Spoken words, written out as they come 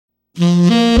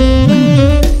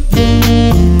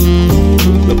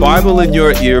Bible in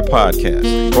Your Ear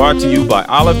podcast, brought to you by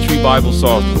Olive Tree Bible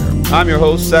Software. I'm your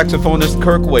host, saxophonist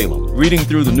Kirk Whalum, reading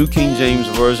through the New King James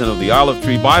Version of the Olive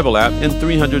Tree Bible app in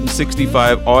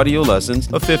 365 audio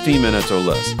lessons of 15 minutes or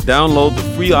less. Download the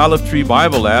free Olive Tree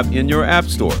Bible app in your app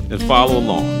store and follow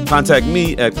along. Contact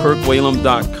me at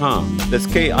kirkwhalum.com. That's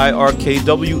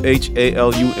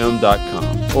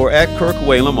KIRKWHALUM.com. Or at Kirk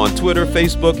Whalum on Twitter,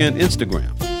 Facebook, and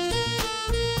Instagram.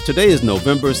 Today is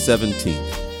November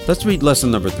 17th. Let's read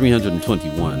lesson number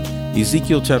 321,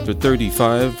 Ezekiel chapter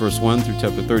 35, verse 1 through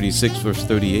chapter 36, verse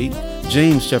 38,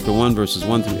 James chapter 1, verses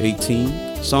 1 through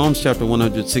 18, Psalms chapter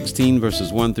 116,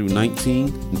 verses 1 through 19,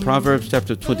 and Proverbs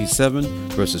chapter 27,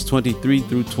 verses 23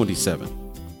 through 27.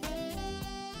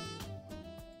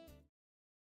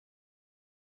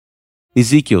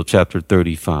 Ezekiel chapter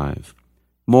 35.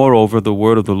 Moreover, the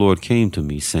word of the Lord came to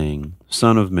me, saying,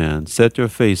 Son of man, set your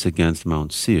face against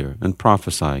Mount Seir, and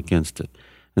prophesy against it,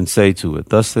 and say to it,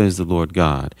 Thus says the Lord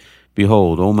God,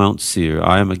 Behold, O Mount Seir,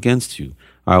 I am against you.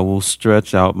 I will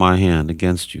stretch out my hand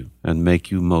against you, and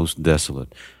make you most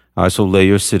desolate. I shall lay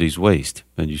your cities waste,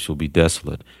 and you shall be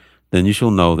desolate. Then you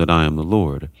shall know that I am the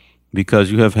Lord,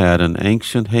 because you have had an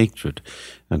ancient hatred,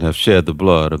 and have shed the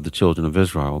blood of the children of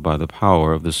Israel by the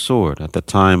power of the sword at the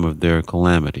time of their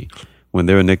calamity, when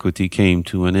their iniquity came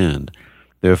to an end.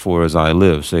 Therefore, as I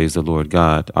live, says the Lord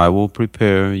God, I will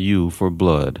prepare you for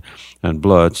blood, and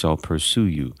blood shall pursue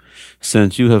you.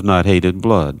 Since you have not hated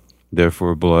blood,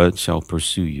 therefore blood shall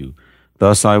pursue you.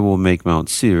 Thus I will make Mount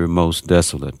Seir most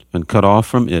desolate, and cut off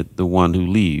from it the one who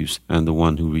leaves and the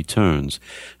one who returns.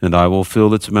 And I will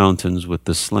fill its mountains with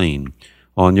the slain.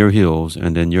 On your hills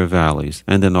and in your valleys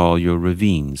and in all your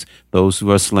ravines, those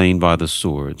who are slain by the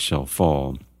sword shall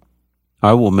fall.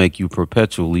 I will make you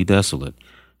perpetually desolate,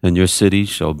 and your cities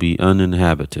shall be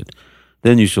uninhabited.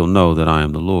 Then you shall know that I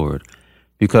am the Lord.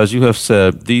 Because you have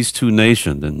said, These two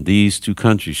nations and these two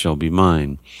countries shall be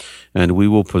mine, and we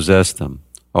will possess them,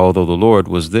 although the Lord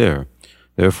was there.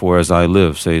 Therefore, as I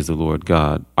live, says the Lord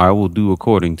God, I will do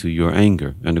according to your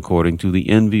anger, and according to the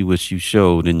envy which you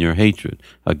showed in your hatred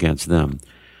against them.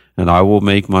 And I will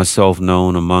make myself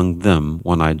known among them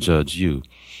when I judge you.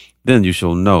 Then you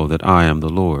shall know that I am the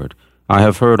Lord. I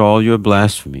have heard all your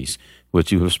blasphemies,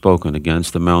 which you have spoken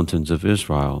against the mountains of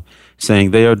Israel,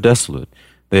 saying, They are desolate,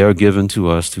 they are given to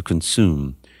us to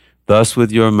consume. Thus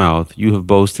with your mouth you have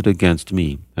boasted against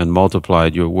me, and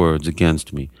multiplied your words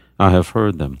against me. I have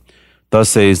heard them. Thus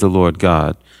says the Lord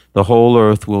God, The whole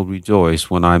earth will rejoice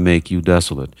when I make you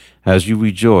desolate, as you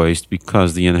rejoiced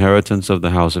because the inheritance of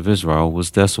the house of Israel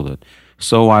was desolate.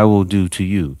 So I will do to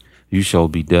you. You shall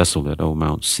be desolate, O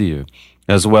Mount Seir,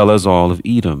 as well as all of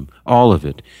Edom, all of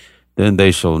it. Then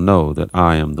they shall know that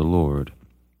I am the Lord.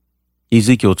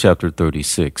 Ezekiel chapter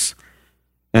 36.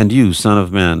 And you, son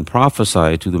of man,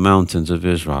 prophesy to the mountains of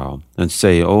Israel, and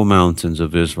say, O mountains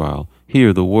of Israel,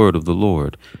 hear the word of the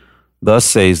Lord. Thus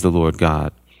says the Lord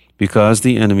God, Because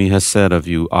the enemy has said of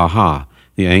you, Aha,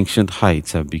 the ancient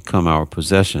heights have become our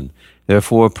possession.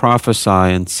 Therefore prophesy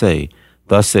and say,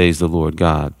 Thus says the Lord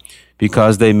God,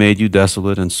 Because they made you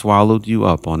desolate and swallowed you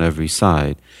up on every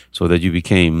side, so that you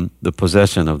became the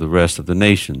possession of the rest of the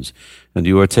nations, and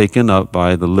you are taken up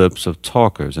by the lips of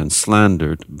talkers and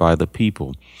slandered by the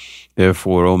people.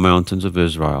 Therefore, O mountains of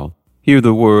Israel, hear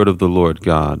the word of the Lord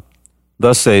God.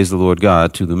 Thus says the Lord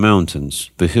God to the mountains,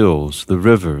 the hills, the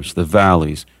rivers, the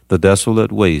valleys, the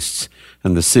desolate wastes,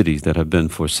 and the cities that have been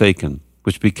forsaken,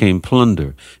 which became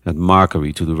plunder and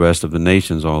mockery to the rest of the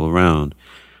nations all around.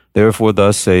 Therefore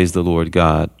thus says the Lord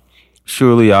God,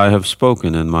 Surely I have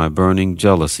spoken in my burning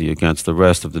jealousy against the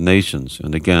rest of the nations,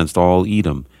 and against all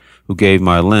Edom, who gave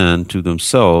my land to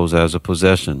themselves as a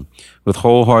possession, with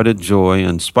wholehearted joy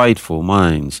and spiteful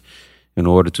minds, in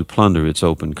order to plunder its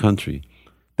open country.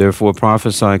 Therefore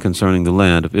prophesy concerning the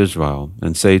land of Israel,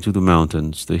 and say to the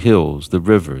mountains, the hills, the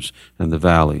rivers, and the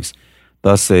valleys,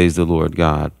 Thus says the Lord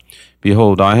God,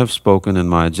 Behold, I have spoken in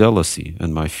my jealousy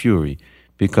and my fury,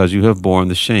 because you have borne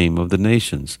the shame of the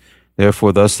nations.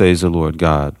 Therefore thus says the Lord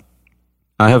God,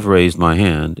 I have raised my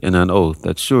hand in an oath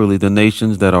that surely the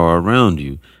nations that are around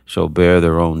you shall bear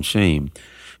their own shame.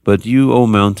 But you, O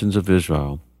mountains of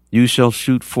Israel, you shall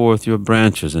shoot forth your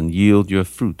branches and yield your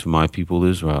fruit to my people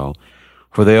Israel,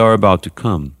 for they are about to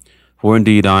come. For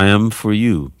indeed I am for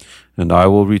you, and I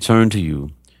will return to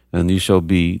you, and you shall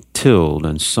be tilled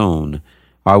and sown.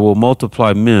 I will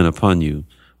multiply men upon you,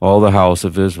 all the house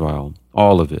of Israel,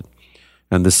 all of it.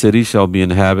 And the city shall be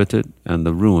inhabited, and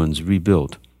the ruins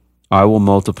rebuilt. I will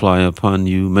multiply upon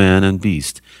you man and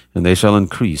beast, and they shall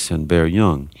increase and bear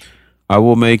young. I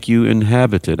will make you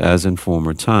inhabited as in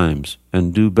former times,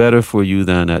 and do better for you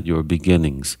than at your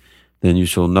beginnings. Then you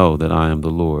shall know that I am the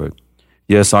Lord.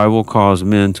 Yes, I will cause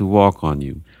men to walk on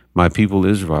you, my people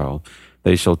Israel.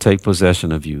 They shall take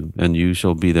possession of you, and you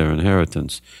shall be their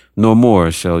inheritance. No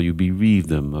more shall you bereave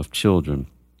them of children.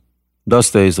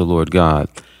 Thus says the Lord God,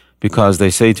 because they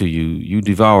say to you, you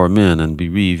devour men and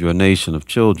bereave your nation of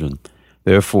children.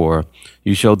 Therefore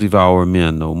you shall devour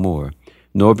men no more,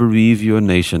 nor bereave your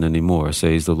nation any more,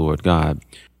 says the Lord God.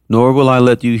 Nor will I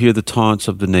let you hear the taunts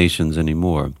of the nations any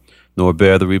more, nor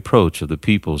bear the reproach of the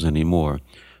peoples any more.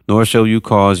 Nor shall you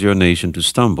cause your nation to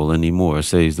stumble any more,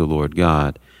 says the Lord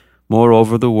God.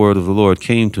 Moreover, the word of the Lord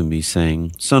came to me,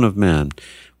 saying, Son of man,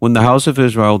 when the house of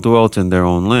Israel dwelt in their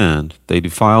own land, they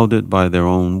defiled it by their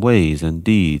own ways and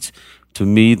deeds. To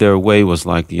me their way was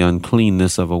like the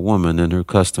uncleanness of a woman in her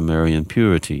customary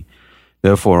impurity.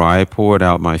 Therefore I poured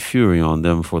out my fury on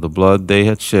them for the blood they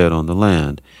had shed on the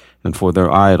land, and for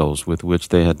their idols with which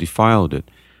they had defiled it.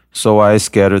 So I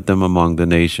scattered them among the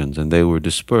nations, and they were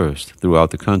dispersed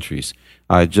throughout the countries.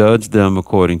 I judged them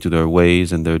according to their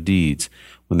ways and their deeds.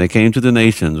 When they came to the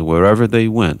nations, wherever they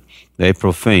went, they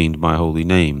profaned my holy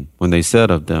name, when they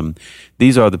said of them,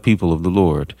 These are the people of the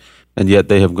Lord, and yet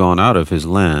they have gone out of his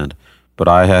land. But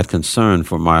I had concern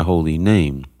for my holy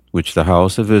name, which the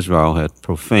house of Israel had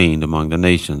profaned among the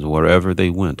nations, wherever they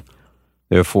went.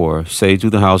 Therefore say to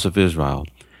the house of Israel,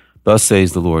 Thus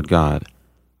says the Lord God,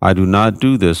 I do not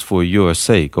do this for your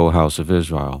sake, O house of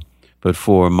Israel, but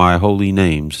for my holy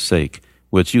name's sake,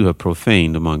 which you have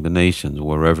profaned among the nations,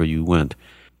 wherever you went.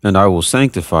 And I will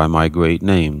sanctify my great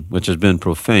name, which has been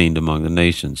profaned among the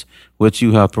nations, which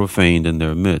you have profaned in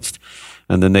their midst.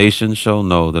 And the nations shall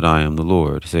know that I am the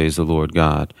Lord, says the Lord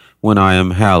God, when I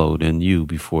am hallowed in you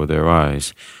before their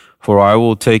eyes. For I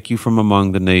will take you from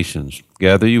among the nations,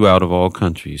 gather you out of all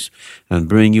countries, and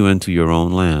bring you into your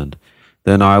own land.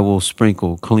 Then I will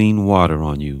sprinkle clean water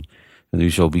on you, and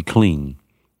you shall be clean.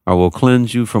 I will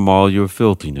cleanse you from all your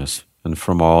filthiness, and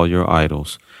from all your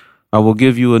idols. I will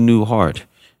give you a new heart,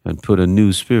 and put a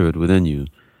new spirit within you.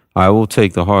 I will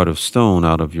take the heart of stone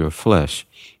out of your flesh,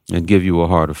 and give you a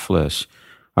heart of flesh.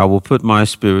 I will put my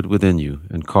spirit within you,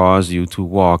 and cause you to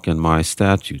walk in my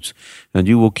statutes, and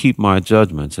you will keep my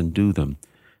judgments and do them.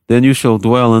 Then you shall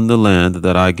dwell in the land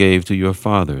that I gave to your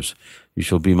fathers. You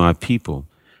shall be my people,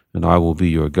 and I will be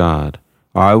your God.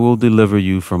 I will deliver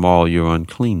you from all your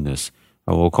uncleanness.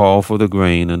 I will call for the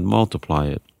grain and multiply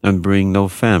it, and bring no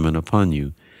famine upon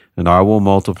you. And I will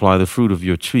multiply the fruit of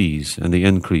your trees and the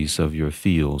increase of your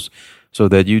fields, so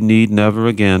that you need never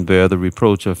again bear the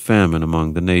reproach of famine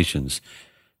among the nations.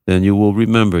 Then you will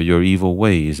remember your evil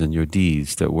ways and your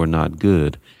deeds that were not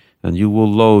good, and you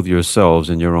will loathe yourselves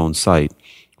in your own sight,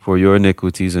 for your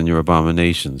iniquities and your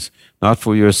abominations. Not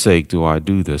for your sake do I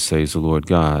do this, says the Lord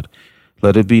God.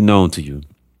 Let it be known to you.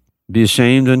 Be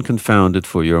ashamed and confounded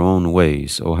for your own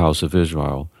ways, O house of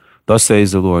Israel. Thus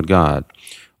says the Lord God,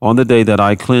 On the day that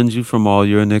I cleanse you from all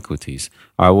your iniquities,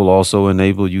 I will also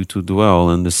enable you to dwell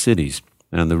in the cities,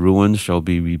 and the ruins shall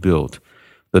be rebuilt.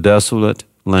 The desolate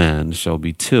land shall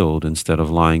be tilled instead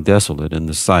of lying desolate in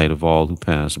the sight of all who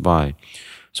pass by.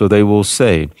 So they will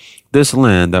say, This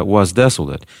land that was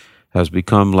desolate has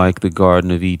become like the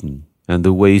Garden of Eden, and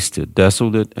the wasted,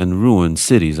 desolate, and ruined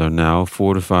cities are now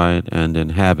fortified and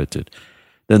inhabited.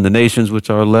 Then the nations which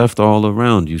are left all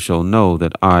around you shall know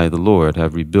that I, the Lord,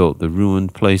 have rebuilt the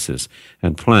ruined places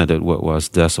and planted what was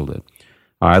desolate.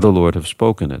 I, the Lord, have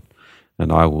spoken it,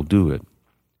 and I will do it.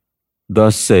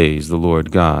 Thus says the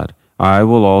Lord God, I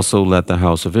will also let the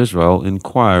house of Israel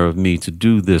inquire of me to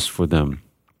do this for them.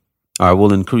 I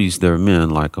will increase their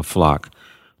men like a flock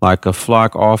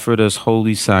offered as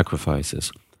holy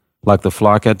sacrifices, like the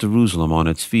flock at Jerusalem on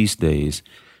its feast days.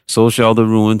 So shall the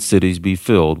ruined cities be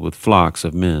filled with flocks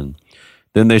of men.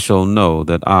 Then they shall know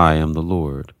that I am the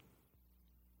Lord.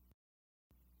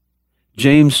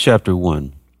 James chapter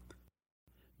 1.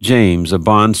 James, a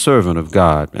bondservant of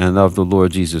God and of the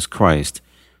Lord Jesus Christ,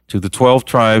 to the 12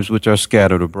 tribes which are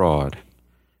scattered abroad.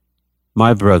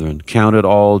 My brethren, count it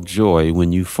all joy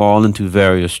when you fall into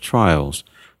various trials,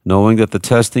 knowing that the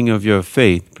testing of your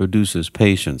faith produces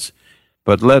patience.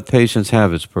 But let patience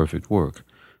have its perfect work,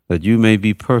 that you may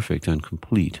be perfect and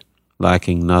complete,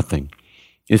 lacking nothing.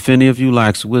 If any of you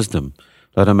lacks wisdom,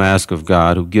 let him ask of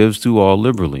God, who gives to all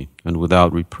liberally and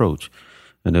without reproach,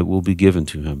 and it will be given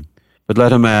to him. But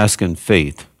let him ask in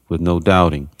faith, with no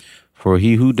doubting. For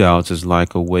he who doubts is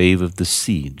like a wave of the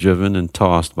sea, driven and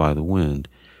tossed by the wind.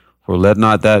 For let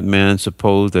not that man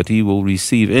suppose that he will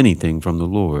receive anything from the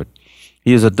Lord.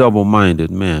 He is a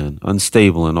double-minded man,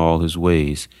 unstable in all his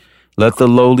ways. Let the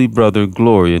lowly brother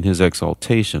glory in his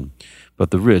exaltation,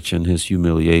 but the rich in his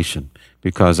humiliation,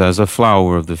 because as a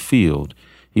flower of the field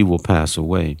he will pass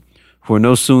away. For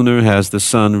no sooner has the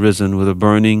sun risen with a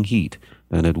burning heat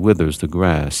than it withers the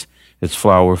grass. Its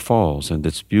flower falls, and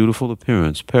its beautiful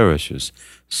appearance perishes.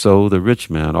 So the rich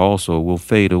man also will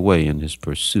fade away in his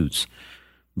pursuits.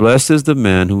 Blessed is the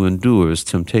man who endures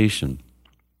temptation,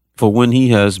 for when he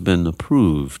has been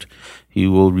approved, he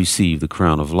will receive the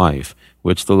crown of life,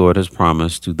 which the Lord has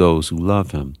promised to those who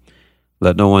love him.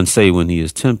 Let no one say when he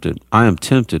is tempted, I am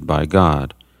tempted by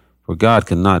God, for God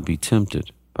cannot be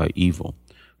tempted by evil,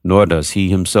 nor does he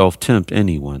himself tempt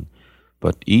anyone.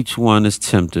 But each one is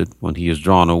tempted when he is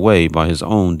drawn away by his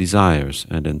own desires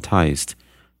and enticed.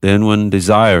 Then when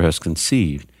desire has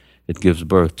conceived, it gives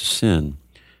birth to sin.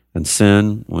 And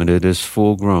sin, when it is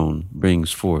full grown, brings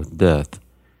forth death.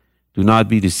 Do not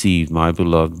be deceived, my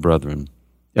beloved brethren.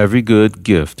 Every good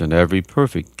gift and every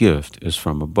perfect gift is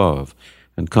from above,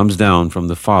 and comes down from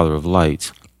the Father of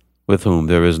lights, with whom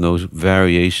there is no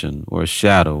variation or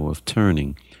shadow of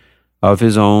turning. Of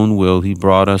his own will he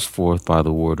brought us forth by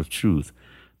the word of truth,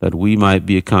 that we might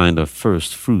be a kind of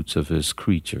first fruits of his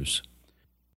creatures.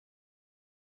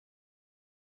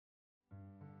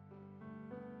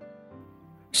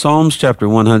 Psalms chapter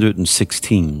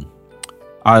 116.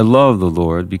 I love the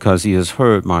Lord because he has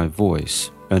heard my voice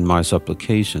and my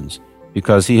supplications,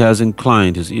 because he has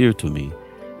inclined his ear to me.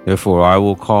 Therefore I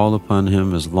will call upon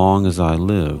him as long as I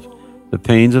live. The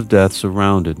pains of death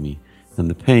surrounded me, and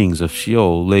the pangs of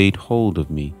Sheol laid hold of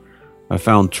me. I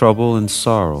found trouble and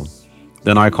sorrow.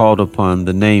 Then I called upon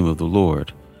the name of the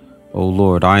Lord. O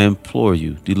Lord, I implore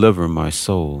you, deliver my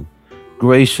soul.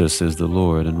 Gracious is the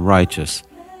Lord and righteous.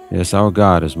 Yes, our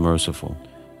God is merciful.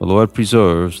 The Lord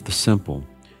preserves the simple.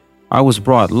 I was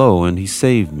brought low, and he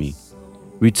saved me.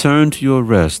 Return to your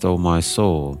rest, O my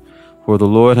soul, for the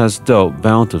Lord has dealt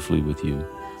bountifully with you.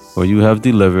 For you have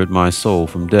delivered my soul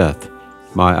from death,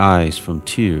 my eyes from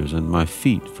tears, and my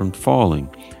feet from falling.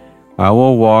 I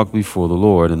will walk before the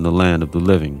Lord in the land of the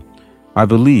living. I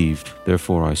believed,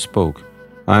 therefore I spoke.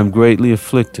 I am greatly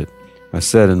afflicted. I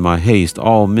said in my haste,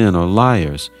 all men are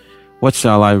liars. What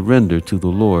shall I render to the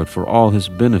Lord for all his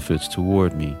benefits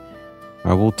toward me?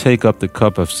 I will take up the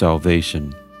cup of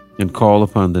salvation and call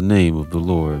upon the name of the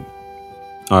Lord.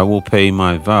 I will pay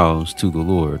my vows to the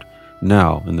Lord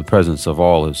now in the presence of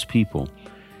all his people.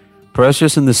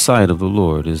 Precious in the sight of the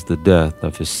Lord is the death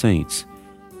of his saints.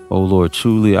 O Lord,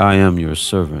 truly I am your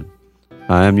servant.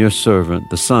 I am your servant,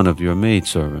 the son of your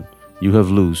maidservant. You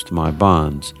have loosed my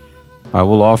bonds. I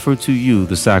will offer to you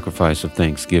the sacrifice of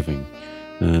thanksgiving,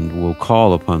 and will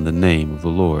call upon the name of the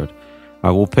Lord.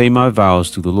 I will pay my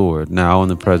vows to the Lord now in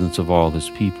the presence of all his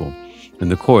people, in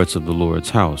the courts of the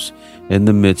Lord's house, in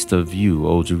the midst of you,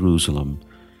 O Jerusalem.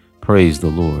 Praise the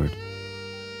Lord.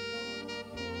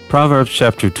 Proverbs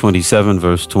chapter 27,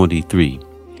 verse 23.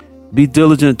 Be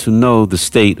diligent to know the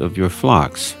state of your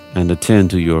flocks, and attend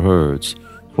to your herds,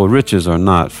 for riches are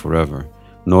not forever,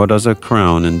 nor does a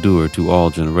crown endure to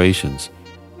all generations.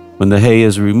 When the hay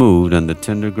is removed and the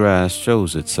tender grass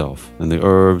shows itself, and the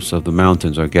herbs of the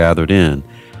mountains are gathered in,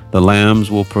 the lambs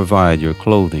will provide your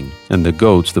clothing, and the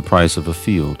goats the price of a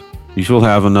field. You shall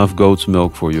have enough goat's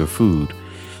milk for your food,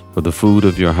 for the food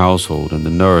of your household and the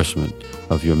nourishment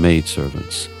of your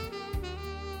maidservants.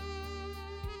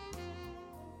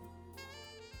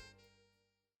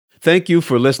 Thank you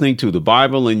for listening to the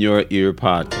Bible in Your Ear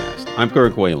podcast. I'm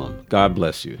Kirk Whalum. God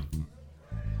bless you.